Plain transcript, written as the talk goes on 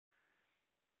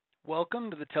Welcome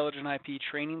to the Intelligent IP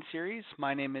training series.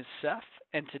 My name is Seth,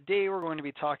 and today we're going to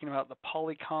be talking about the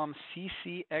Polycom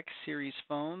CCX Series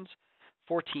phones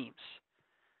for Teams.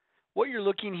 What you're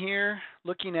looking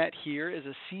at here is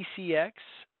a CCX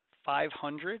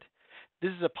 500.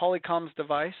 This is a Polycom's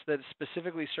device that is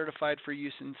specifically certified for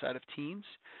use inside of Teams.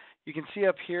 You can see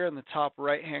up here in the top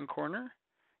right-hand corner,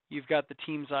 you've got the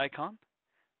Teams icon.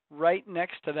 Right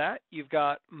next to that, you've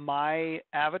got my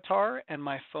avatar and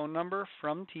my phone number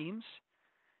from Teams.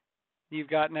 You've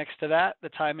got next to that the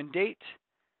time and date.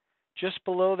 Just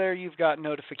below there, you've got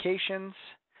notifications.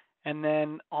 And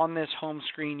then on this home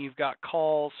screen, you've got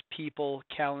calls, people,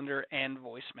 calendar, and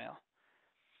voicemail.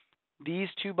 These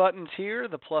two buttons here,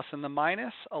 the plus and the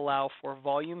minus, allow for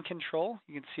volume control.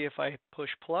 You can see if I push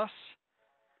plus,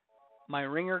 my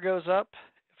ringer goes up.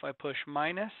 If I push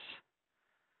minus,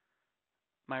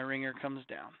 my ringer comes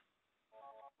down.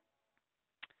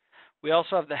 We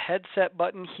also have the headset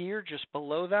button here just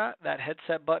below that. That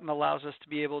headset button allows us to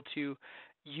be able to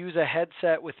use a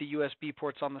headset with the USB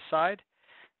ports on the side.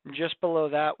 And just below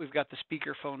that, we've got the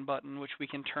speakerphone button, which we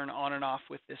can turn on and off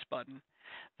with this button.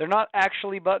 They're not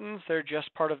actually buttons, they're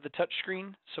just part of the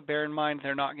touchscreen, so bear in mind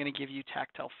they're not going to give you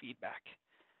tactile feedback.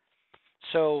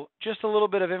 So just a little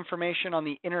bit of information on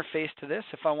the interface to this.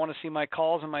 If I want to see my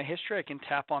calls and my history, I can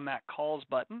tap on that calls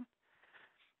button.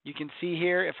 You can see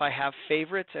here if I have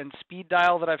favorites and speed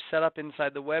dial that I've set up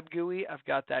inside the web GUI, I've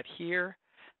got that here.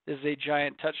 This is a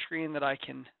giant touchscreen that I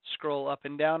can scroll up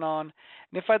and down on.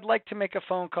 And if I'd like to make a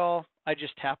phone call, I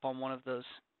just tap on one of those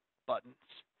buttons.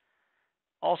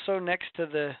 Also next to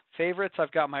the favorites,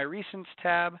 I've got my recents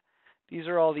tab. These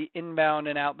are all the inbound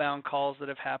and outbound calls that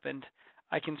have happened.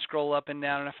 I can scroll up and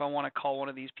down, and if I want to call one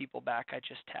of these people back, I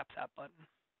just tap that button.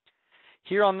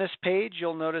 Here on this page,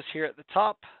 you'll notice here at the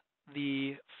top,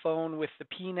 the phone with the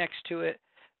P next to it.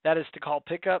 That is to call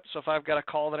pickup. So if I've got a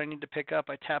call that I need to pick up,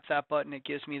 I tap that button. It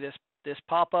gives me this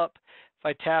pop-up. If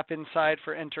I tap inside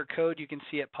for enter code, you can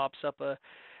see it pops up a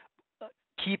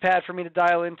keypad for me to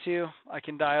dial into. I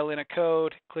can dial in a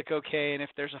code, click OK, and if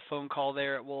there's a phone call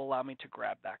there, it will allow me to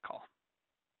grab that call.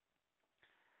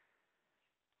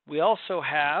 We also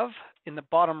have in the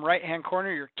bottom right-hand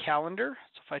corner your calendar.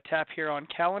 So if I tap here on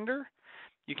calendar,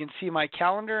 you can see my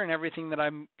calendar and everything that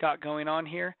I've got going on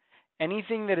here.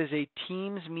 Anything that is a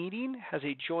Teams meeting has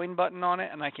a join button on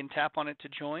it, and I can tap on it to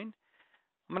join.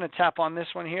 I'm going to tap on this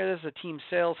one here. This is a Teams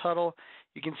sales huddle.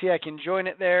 You can see I can join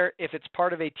it there. If it's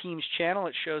part of a Teams channel,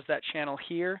 it shows that channel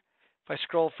here. If I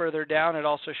scroll further down, it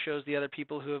also shows the other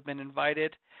people who have been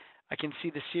invited. I can see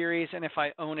the series, and if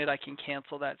I own it, I can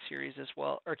cancel that series as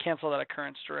well, or cancel that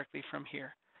occurrence directly from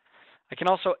here. I can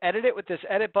also edit it with this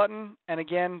edit button, and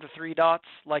again, the three dots,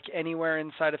 like anywhere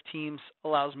inside of Teams,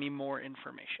 allows me more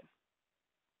information.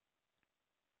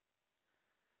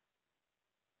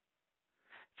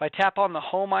 If I tap on the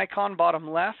home icon, bottom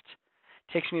left,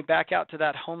 it takes me back out to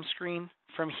that home screen.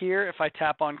 From here, if I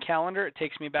tap on calendar, it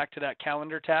takes me back to that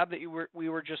calendar tab that we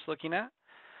were just looking at.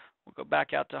 We'll go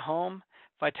back out to home.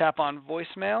 If I tap on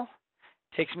voicemail,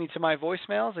 it takes me to my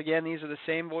voicemails. Again, these are the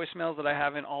same voicemails that I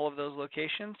have in all of those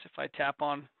locations. If I tap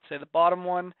on, say, the bottom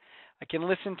one, I can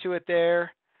listen to it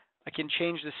there. I can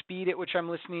change the speed at which I'm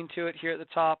listening to it here at the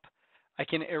top. I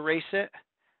can erase it.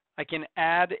 I can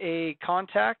add a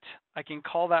contact. I can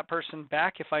call that person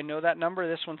back if I know that number.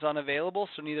 This one's unavailable,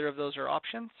 so neither of those are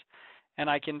options. And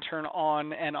I can turn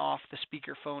on and off the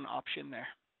speakerphone option there.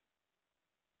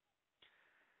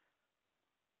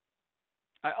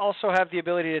 I also have the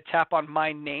ability to tap on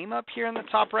my name up here in the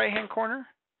top right-hand corner.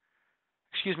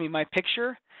 Excuse me, my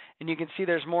picture. And you can see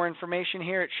there's more information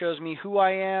here. It shows me who I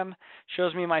am,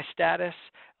 shows me my status,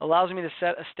 allows me to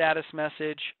set a status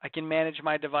message. I can manage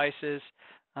my devices.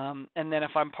 And then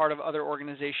if I'm part of other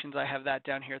organizations, I have that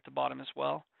down here at the bottom as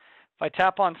well. If I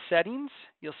tap on settings,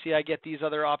 you'll see I get these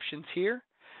other options here.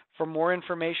 For more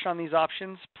information on these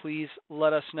options, please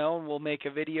let us know and we'll make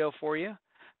a video for you.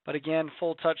 But again,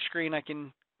 full touch screen, I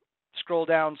can scroll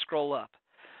down, scroll up.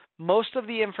 Most of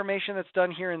the information that's done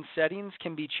here in settings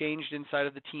can be changed inside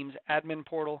of the Teams admin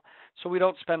portal, so we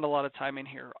don't spend a lot of time in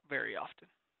here very often.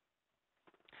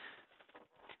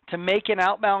 To make an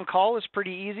outbound call is pretty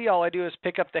easy. All I do is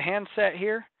pick up the handset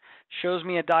here, shows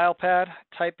me a dial pad,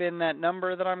 type in that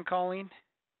number that I'm calling,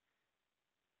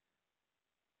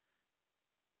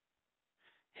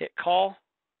 hit call.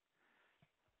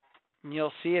 And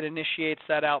you'll see it initiates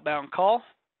that outbound call.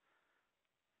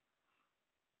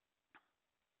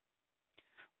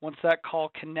 Once that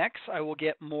call connects, I will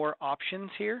get more options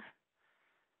here.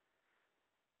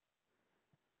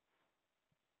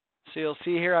 So you'll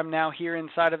see here, I'm now here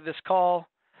inside of this call.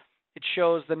 It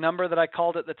shows the number that I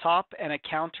called at the top and a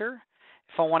counter.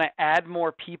 If I want to add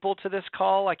more people to this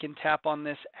call, I can tap on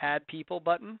this Add People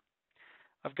button.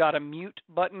 I've got a mute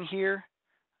button here,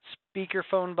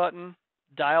 speakerphone button,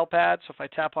 dial pad. So if I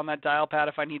tap on that dial pad,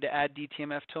 if I need to add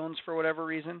DTMF tones for whatever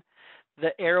reason,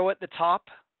 the arrow at the top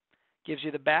gives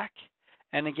you the back.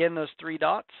 And again, those 3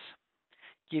 dots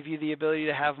give you the ability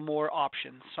to have more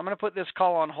options. So I'm going to put this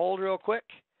call on hold real quick.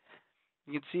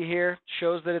 You can see here,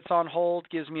 shows that it's on hold,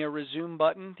 gives me a resume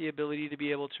button, the ability to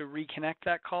be able to reconnect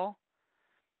that call.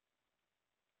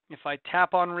 If I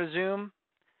tap on resume,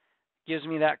 gives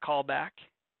me that call back.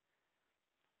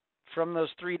 From those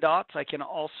 3 dots, I can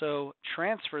also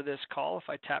transfer this call. If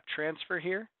I tap transfer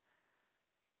here,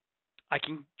 I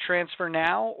can transfer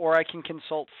now or I can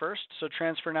consult first. So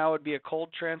transfer now would be a cold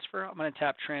transfer. I'm going to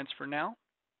tap transfer now.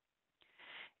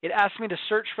 It asks me to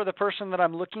search for the person that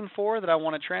I'm looking for that I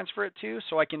want to transfer it to,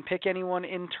 so I can pick anyone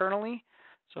internally.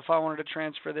 So if I wanted to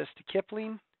transfer this to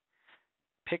Kipling,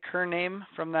 pick her name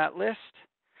from that list.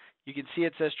 You can see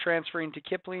it says transferring to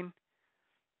Kipling.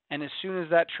 And as soon as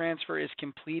that transfer is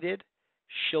completed,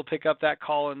 she'll pick up that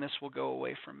call and this will go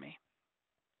away from me.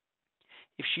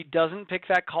 If she doesn't pick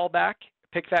that call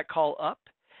up,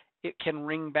 it can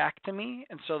ring back to me,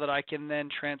 and so that I can then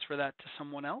transfer that to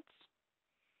someone else.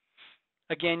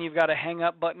 Again, you've got a hang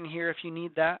up button here if you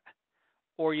need that,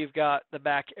 or you've got the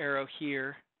back arrow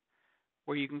here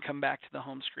where you can come back to the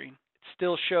home screen. It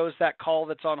still shows that call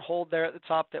that's on hold there at the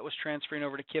top that was transferring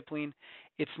over to Kipling.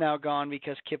 It's now gone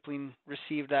because Kipling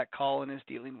received that call and is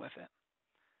dealing with it.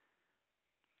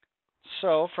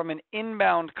 So from an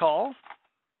inbound call,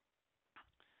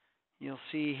 you'll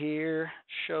see here,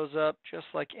 shows up just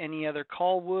like any other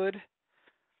call would.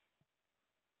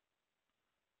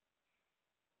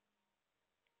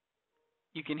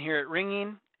 You can hear it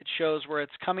ringing. It shows where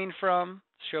it's coming from,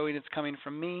 showing it's coming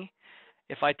from me.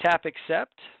 If I tap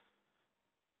accept,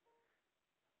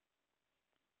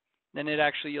 then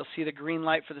you'll see the green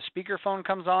light for the speakerphone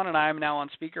comes on, and I am now on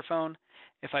speakerphone.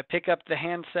 If I pick up the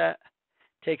handset,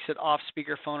 it takes it off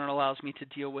speakerphone and allows me to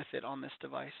deal with it on this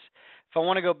device. If I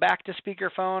want to go back to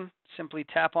speakerphone, simply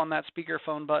tap on that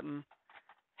speakerphone button,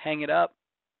 hang it up.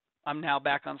 I'm now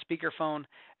back on speakerphone.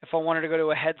 If I wanted to go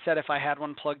to a headset, if I had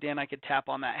one plugged in, I could tap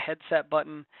on that headset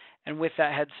button, and with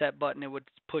that headset button, it would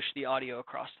push the audio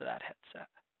across to that headset.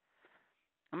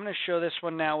 I'm going to show this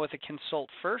one now with a consult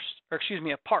first, or excuse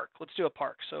me, a park. Let's do a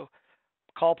park. So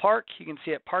call park. You can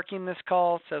see it parking this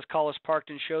call. It says call is parked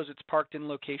and shows it's parked in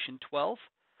location 12.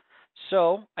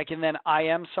 So I can then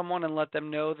IM someone and let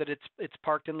them know that it's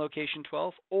parked in location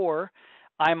 12, or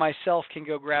I myself can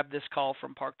go grab this call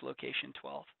from parked location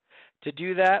 12. To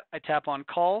do that, I tap on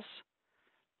calls.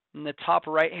 In the top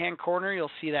right-hand corner,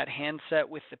 you'll see that handset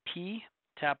with the P.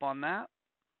 Tap on that.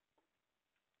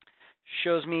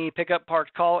 Shows me pick up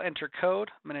parked call, enter code.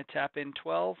 I'm going to tap in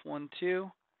 1212,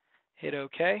 hit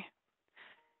OK.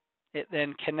 It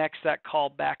then connects that call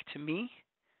back to me,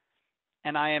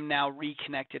 and I am now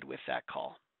reconnected with that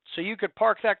call. So you could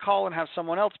park that call and have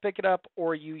someone else pick it up,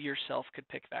 or you yourself could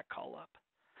pick that call up.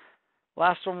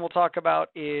 Last one we'll talk about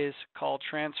is call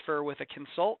transfer with a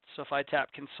consult. So if I tap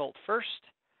consult first,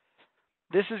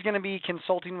 this is going to be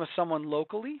consulting with someone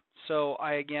locally. So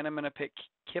I'm going to pick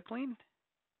Kipling.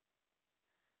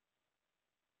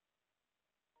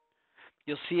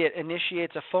 You'll see it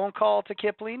initiates a phone call to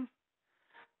Kipling,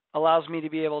 allows me to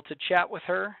be able to chat with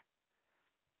her.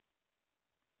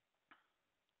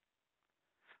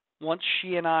 Once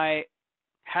she and I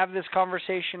have this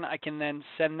conversation, I can then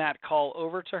send that call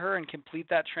over to her and complete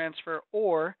that transfer.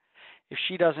 Or if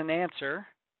she doesn't answer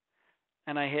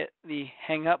and I hit the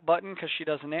hang up button because she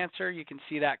doesn't answer, you can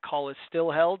see that call is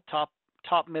still held. Top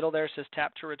middle there says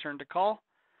tap to return to call.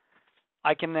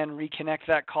 I can then reconnect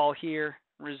that call here,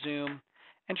 resume,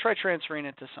 and try transferring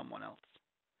it to someone else.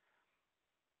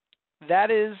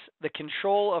 That is the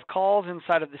control of calls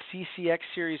inside of the CCX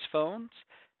series phones.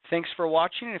 Thanks for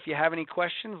watching. If you have any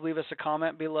questions, leave us a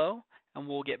comment below, and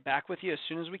we'll get back with you as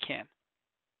soon as we can.